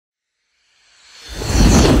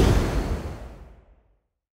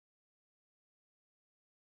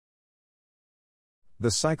The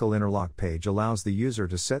cycle interlock page allows the user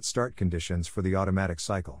to set start conditions for the automatic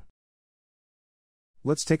cycle.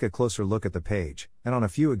 Let's take a closer look at the page, and on a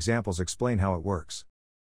few examples explain how it works.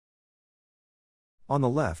 On the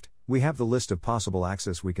left, we have the list of possible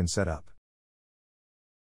axes we can set up.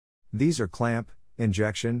 These are clamp,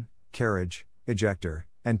 injection, carriage, ejector,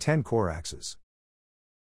 and 10 core axes.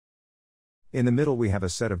 In the middle we have a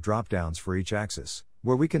set of drop-downs for each axis,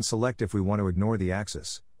 where we can select if we want to ignore the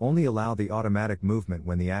axis, only allow the automatic movement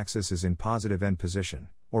when the axis is in positive end position,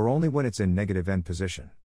 or only when it's in negative end position.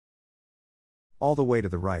 All the way to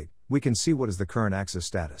the right, we can see what is the current axis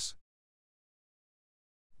status.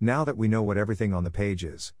 Now that we know what everything on the page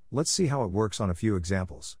is, let's see how it works on a few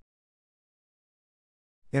examples.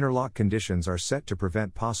 Interlock conditions are set to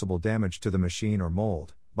prevent possible damage to the machine or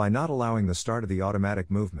mold, by not allowing the start of the automatic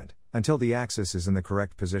movement, until the axis is in the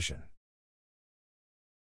correct position.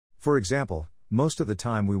 For example, most of the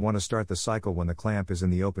time we want to start the cycle when the clamp is in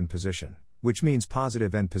the open position, which means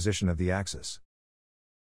positive end position of the axis.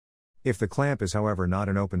 If the clamp is however not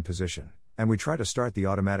in open position, and we try to start the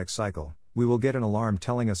automatic cycle, we will get an alarm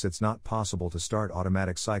telling us it's not possible to start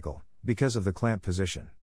automatic cycle, because of the clamp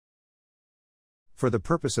position. For the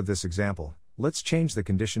purpose of this example, let's change the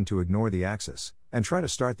condition to ignore the axis, and try to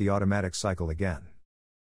start the automatic cycle again.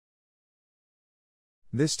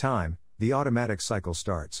 This time, the automatic cycle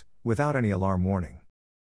starts, without any alarm warning.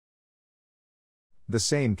 The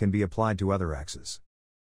same can be applied to other axes.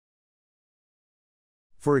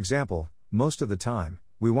 For example, most of the time,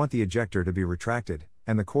 we want the ejector to be retracted,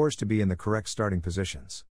 and the cores to be in the correct starting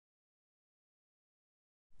positions.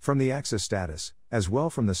 From the axis status, as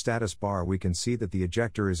well from the status bar, we can see that the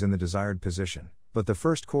ejector is in the desired position, but the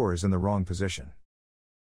first core is in the wrong position.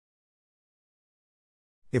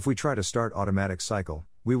 If we try to start automatic cycle,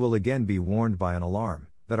 we will again be warned by an alarm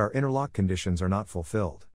that our interlock conditions are not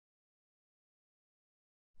fulfilled.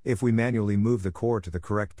 If we manually move the core to the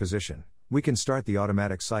correct position, we can start the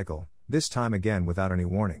automatic cycle, this time again without any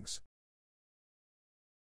warnings.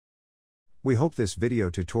 We hope this video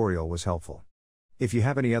tutorial was helpful. If you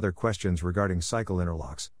have any other questions regarding cycle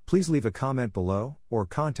interlocks, please leave a comment below, or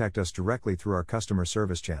contact us directly through our customer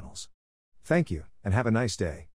service channels. Thank you, and have a nice day.